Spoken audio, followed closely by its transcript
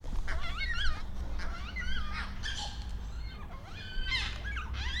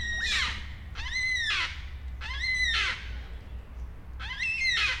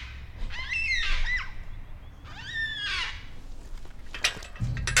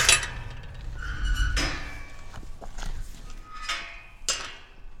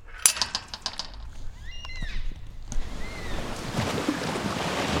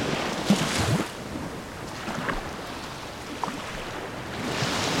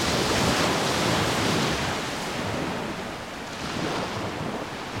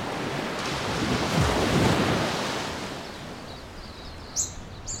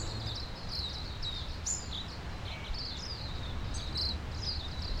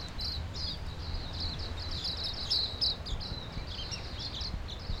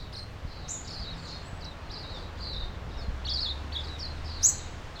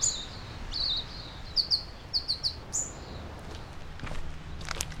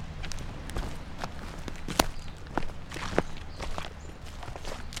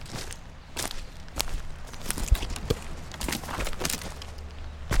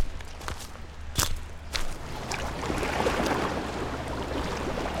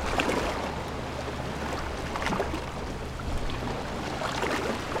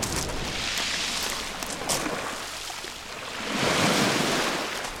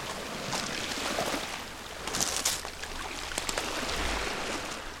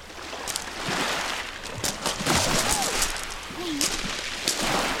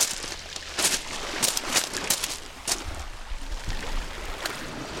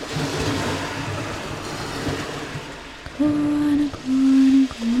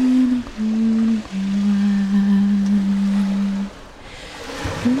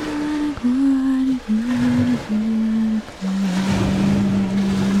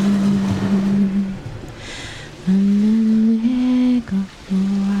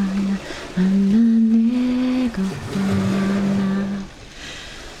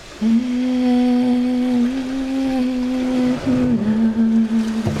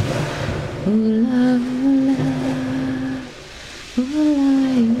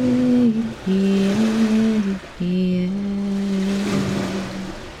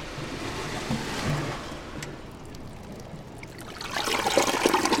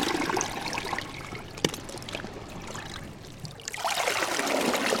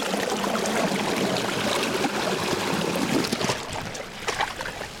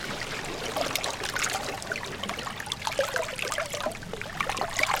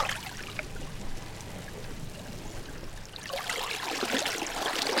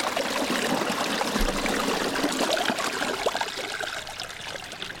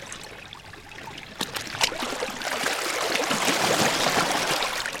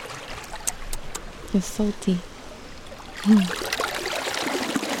It's salty.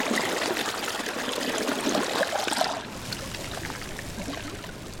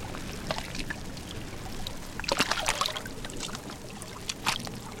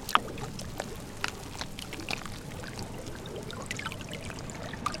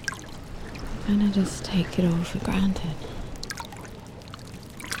 And I just take it all for granted.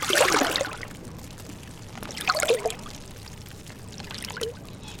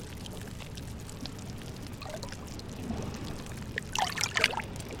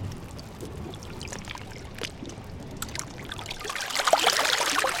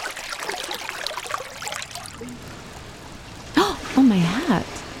 Oh, my hat.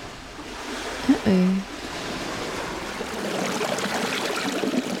 Uh-oh.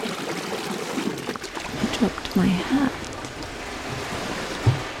 I dropped my hat.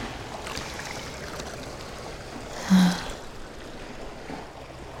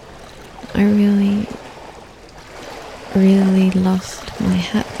 I really lost my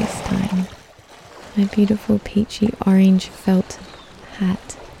hat this time. My beautiful peachy orange felt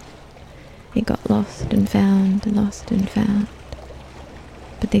hat. It got lost and found.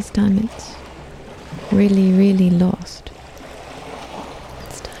 But this time it's really lost.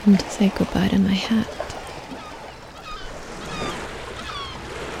 It's time to say goodbye to my hat.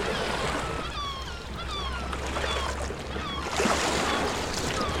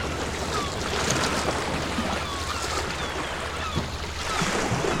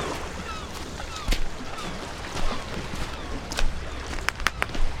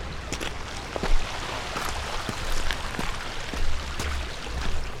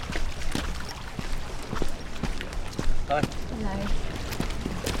 Hi. Hello.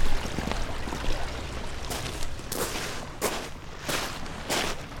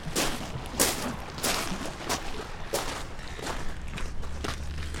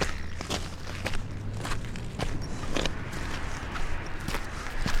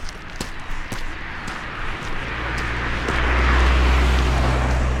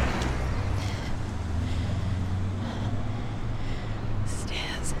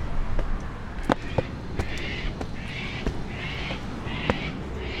 Stairs.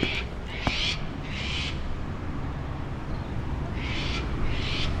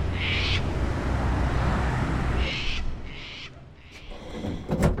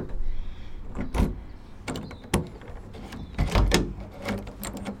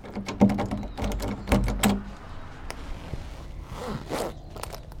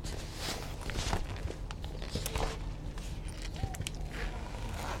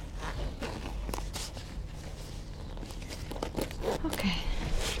 Okay,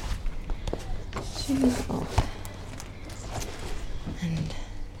 shoes off, and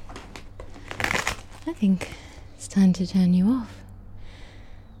I think it's time to turn you off.